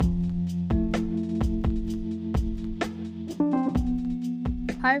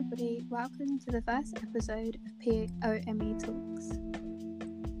Hi everybody, welcome to the first episode of POME Talks.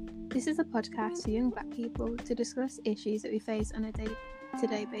 This is a podcast for young black people to discuss issues that we face on a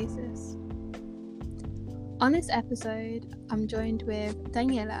day-to-day basis. On this episode, I'm joined with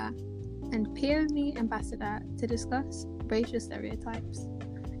Daniela and POME Ambassador to discuss racial stereotypes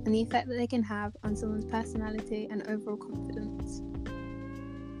and the effect that they can have on someone's personality and overall confidence.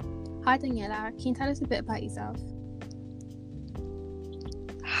 Hi Daniela, can you tell us a bit about yourself?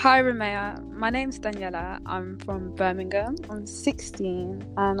 Hi Ramea, my name's Daniela. I'm from Birmingham. I'm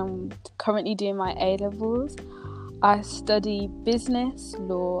 16 and I'm currently doing my A-levels. I study business,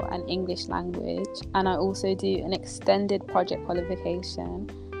 law and English language, and I also do an extended project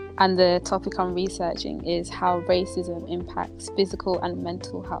qualification, and the topic I'm researching is how racism impacts physical and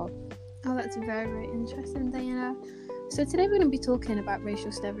mental health. Oh, that's very, very interesting, Daniela. So today we're going to be talking about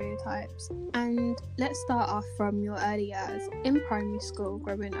racial stereotypes, and let's start off from your early years in primary school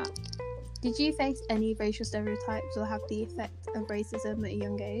growing up. Did you face any racial stereotypes or have the effect of racism at a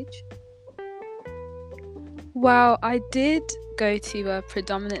young age? Well, I did go to a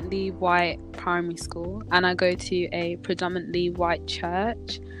predominantly white primary school and I go to a predominantly white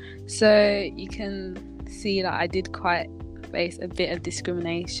church, so you can see that I did quite face a bit of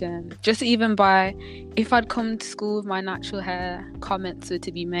discrimination, just even by if I'd come to school with my natural hair, comments were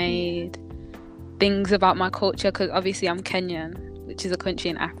to be made, things about my culture, because obviously I'm Kenyan, which is a country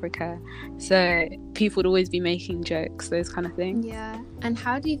in Africa, so people would always be making jokes, those kind of things. Yeah, and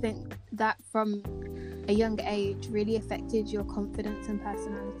how do you think that from a young age really affected your confidence and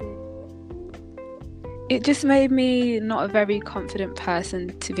personality? It just made me not a very confident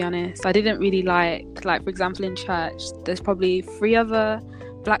person, to be honest. I didn't really like for example in church, there's probably 3 other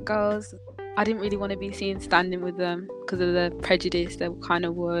black girls. I didn't really want to be seen standing with them because of the prejudice there kind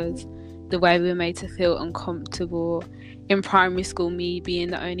of was, the way we were made to feel uncomfortable. In primary school, me being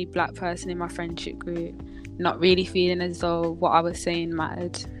the only black person in my friendship group, not really feeling as though what I was saying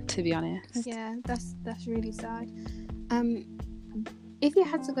mattered, to be honest. Yeah, that's really sad. If you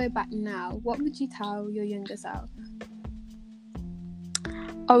had to go back now, what would you tell your younger self?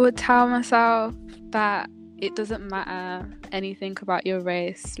 I would tell myself that it doesn't matter anything about your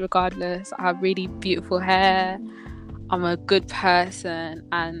race, regardless. I have really beautiful hair, I'm a good person,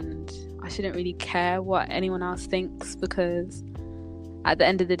 and I shouldn't really care what anyone else thinks, because at the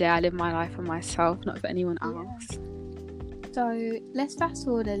end of the day I live my life for myself, not for anyone else. Yeah. So let's fast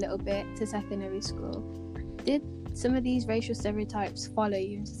forward a little bit to secondary school. Did some of these racial stereotypes follow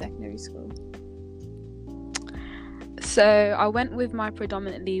you into secondary school? So I went with my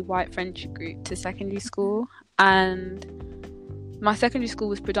predominantly white friendship group to secondary school, and my secondary school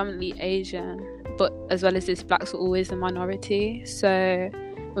was predominantly Asian, but as well as this, blacks were always the minority. So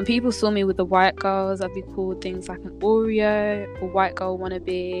when people saw me with the white girls, I'd be called things like an Oreo or white girl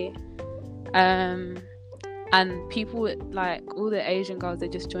wannabe, and people would, like, all the Asian girls, they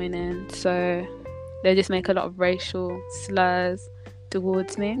just join in, so they just make a lot of racial slurs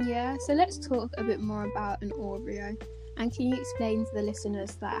towards me. Yeah, so let's talk a bit more about an Oreo. And can you explain to the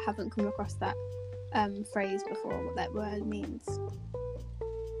listeners that haven't come across that phrase before, what that word means?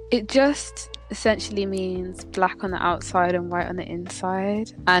 It just essentially means black on the outside and white on the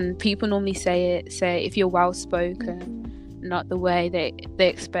inside. And people normally say if you're well-spoken, not the way they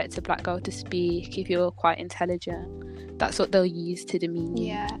expect a black girl to speak, if you're quite intelligent, that's what they'll use to demean you.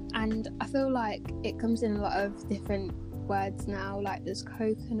 Yeah, and I feel like it comes in a lot of different words now, like there's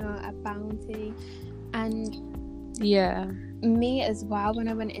coconut, a bounty, and yeah, me as well. When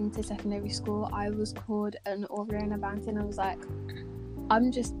I went into secondary school, I was called an Oreo and a bounty, and I was like,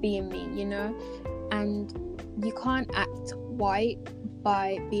 I'm just being me, you know? And you can't act white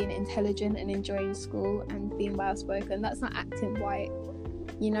by being intelligent and enjoying school and being well-spoken. That's not acting white,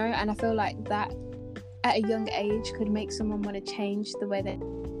 you know? And I feel like that at a young age could make someone want to change the way they,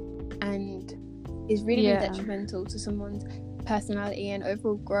 and is really detrimental to someone's personality and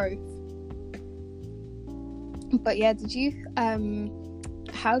overall growth. But yeah, did you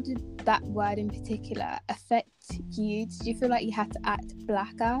how did that word in particular affect you? Did you feel like you had to act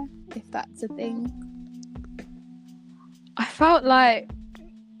blacker, if that's a thing? I felt like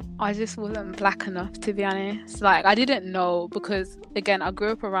I just wasn't black enough, to be honest. Like, I didn't know, because again, I grew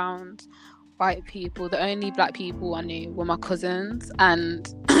up around white people. The only black people I knew were my cousins, and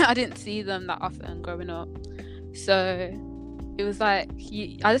I didn't see them that often growing up, so it was like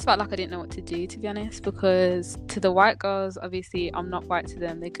I just felt like I didn't know what to do, to be honest, because to the white girls, obviously I'm not white to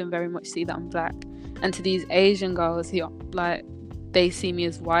them, they can very much see that I'm black, and to these Asian girls who, like, they see me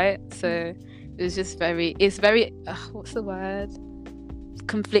as white, so it was just it's very what's the word,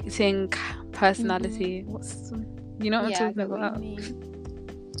 conflicting personality. You know what I'm talking about?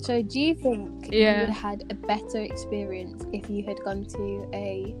 So do you think you Yeah. would have had a better experience if you had gone to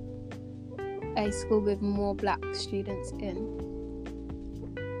a school with more black students in?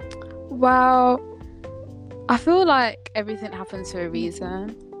 Well, I feel like everything happens for a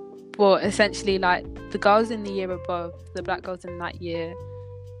reason. But essentially, like, the girls in the year above, the black girls in that year,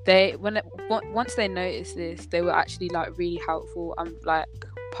 once they noticed this, they were actually like really helpful and like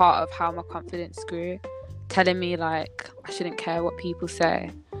part of how my confidence grew, telling me like I shouldn't care what people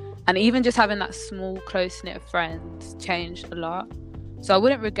say. And even just having that small close knit of friends changed a lot. So I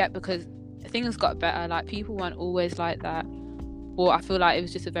wouldn't regret, because things got better. Like, people weren't always like that, or I feel like it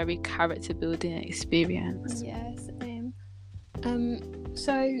was just a very character building experience. Yes.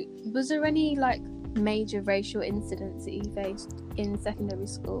 So was there any like major racial incidents that you faced in secondary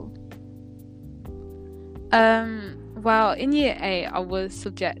school? Well, in year 8 I was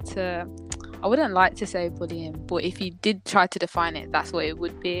subject to, I wouldn't like to say bullying, but if you did try to define it, that's what it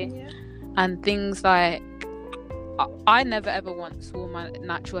would be. Yeah. And things like, I never ever once wore my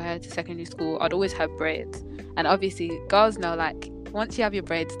natural hair to secondary school. I'd always have braids, and obviously girls know, like, once you have your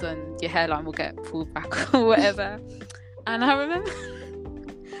braids done, your hairline will get pulled back or whatever. And I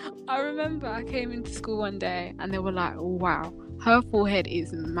remember I came into school one day and they were like, wow, her forehead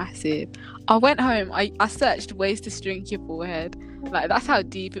is massive. I went home, I searched ways to shrink your forehead. Like, that's how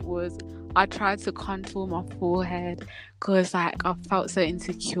deep it was. I tried to contour my forehead because, like, I felt so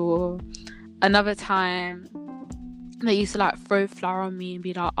insecure. Another time, they used to like throw flour on me and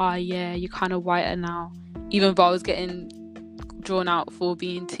be like, oh yeah, you're kind of whiter now, even though I was getting drawn out for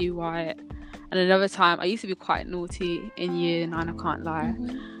being too white. And another time, I used to be quite naughty in year 9, I can't lie.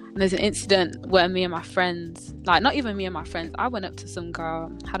 And there's an incident where me and my friends, like, not even me and my friends, I went up to some girl,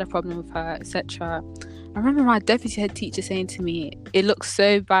 had a problem with her, etc. I remember my deputy head teacher saying to me, it looks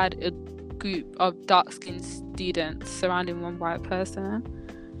so bad, a group of dark-skinned students surrounding one white person.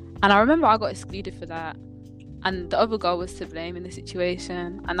 And I remember I got excluded for that, and the other girl was to blame in the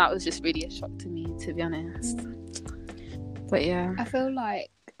situation, and that was just really a shock to me, to be honest. But yeah, I feel like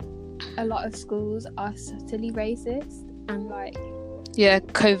a lot of schools are subtly racist, and like, yeah,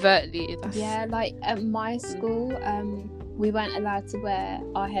 covertly. Yeah, like at my school, we weren't allowed to wear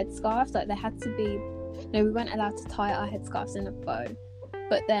our headscarves. Like, we weren't allowed to tie our headscarves in a bow.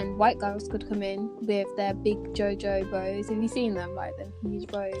 But then white girls could come in with their big JoJo bows. Have you seen them? Like, them huge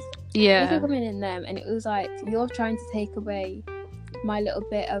bows. Yeah. They could come in them, and it was like, you're trying to take away my little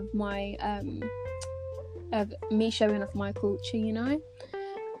bit of my of me showing off my culture, you know.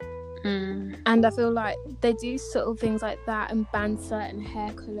 And I feel like they do subtle things like that and ban certain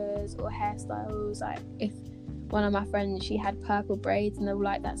hair colours or hairstyles. Like, if one of my friends, she had purple braids, and they were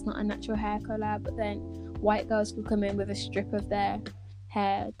like, that's not a natural hair colour. But then white girls could come in with a strip of their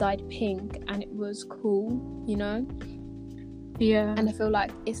hair dyed pink, and it was cool, you know. Yeah. And I feel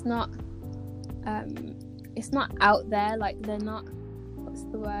like it's not out there, like, they're not, what's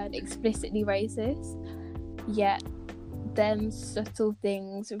the word, explicitly racist, yet them subtle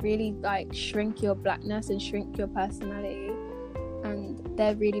things really like shrink your blackness and shrink your personality, and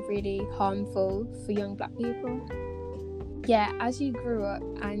they're really, really harmful for young black people. Yeah, as you grew up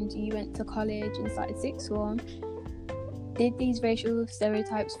and you went to college and started sixth form, did these racial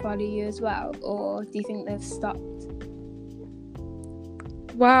stereotypes follow you as well, or do you think they've stopped?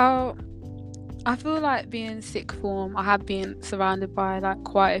 Well, I feel like being sixth form, I have been surrounded by like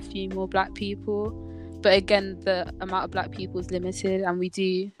quite a few more black people, but again, the amount of black people is limited, and we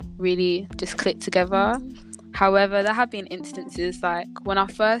do really just click together. However, there have been instances, like when I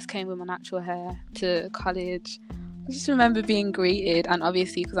first came with my natural hair to college, I just remember being greeted, and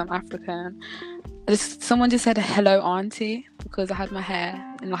obviously because I'm African, someone just said hello auntie because I had my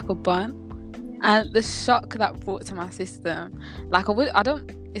hair in like a bun. And the shock that brought to my system, like,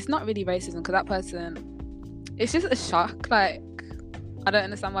 it's not really racism, because that person, it's just a shock. Like, I don't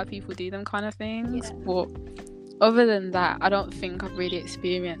understand why people do them kind of things. Yeah. But other than that, I don't think I've really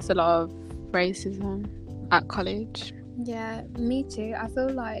experienced a lot of racism at college. Yeah, me too. I feel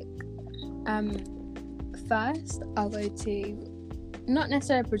like first I'll go to not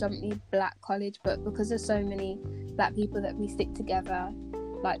necessarily predominantly black college, but because there's so many black people that we stick together,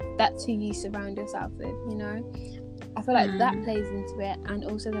 like, that's who you surround yourself with, you know. I feel like that plays into it, and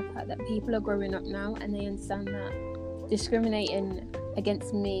also the fact that people are growing up now and they understand that discriminating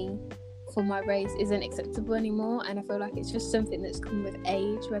against me for my race isn't acceptable anymore. And I feel like it's just something that's come with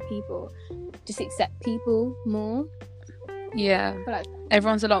age, where people just accept people more. Yeah, like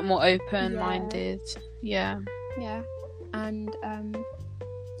everyone's a lot more open-minded. Yeah. And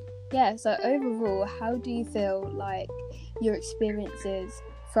so overall, how do you feel like your experiences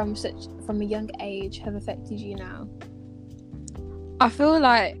from a young age have affected you now? I feel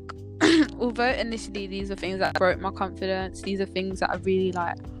like although initially these are things that broke my confidence, these are things that have really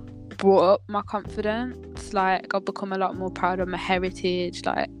like brought up my confidence. Like I've become a lot more proud of my heritage.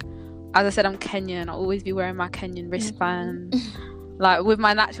 Like as I said, I'm Kenyan. I'll always be wearing my Kenyan wristband. Like with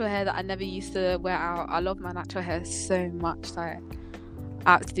my natural hair that I never used to wear out. I love my natural hair so much. Like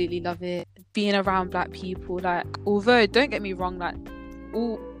absolutely love it. Being around black people, like although don't get me wrong, like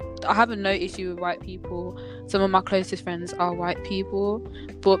I have no issue with white people. Some of my closest friends are white people,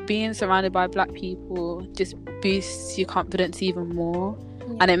 but being surrounded by black people just boosts your confidence even more.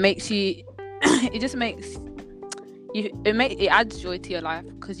 And it makes you it just makes you it adds joy to your life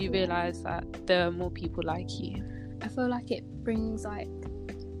because you realize that there are more people like you. I feel like it brings like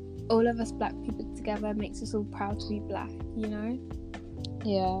all of us black people together, makes us all proud to be black, you know?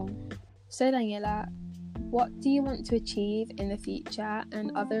 Yeah. So Daniela, what do you want to achieve in the future,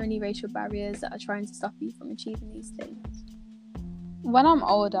 and are there any racial barriers that are trying to stop you from achieving these things? When I'm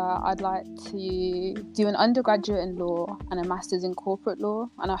older, I'd like to do an undergraduate in law and a master's in corporate law,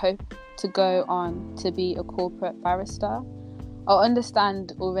 and I hope to go on to be a corporate barrister. I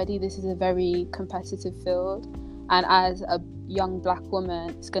understand already this is a very competitive field, and as a young black woman,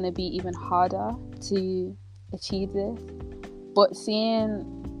 it's going to be even harder to achieve this. But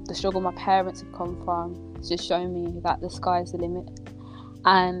seeing the struggle my parents have come from has just shown me that the sky's the limit,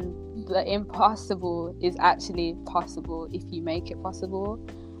 and the impossible is actually possible if you make it possible.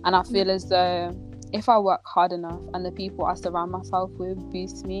 And I feel as though if I work hard enough and the people I surround myself with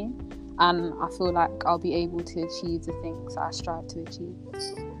boost me, and I feel like I'll be able to achieve the things that I strive to achieve.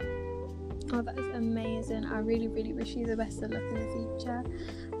 Oh, that is amazing. I really, really wish you the best of luck in the future.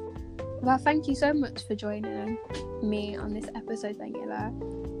 Well, thank you so much for joining me on this episode, Daniela.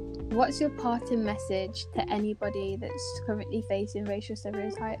 What's your parting message to anybody that's currently facing racial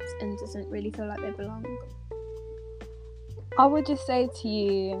stereotypes and doesn't really feel like they belong? I would just say to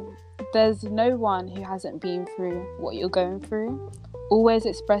you, there's no one who hasn't been through what you're going through. Always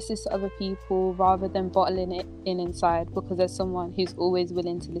express this to other people rather than bottling it in inside, because there's someone who's always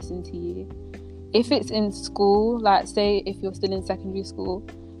willing to listen to you. If it's in school, like say if you're still in secondary school,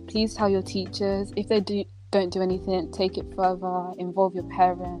 please tell your teachers. If they don't do anything, take it further, involve your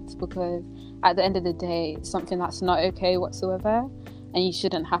parents, because at the end of the day, it's something that's not okay whatsoever, and you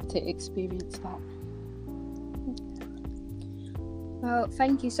shouldn't have to experience that. Well,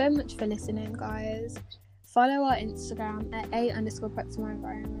 thank you so much for listening, guys. Follow our Instagram at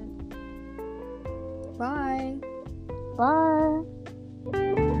 @a_ProximaEnvironment. Bye. Bye.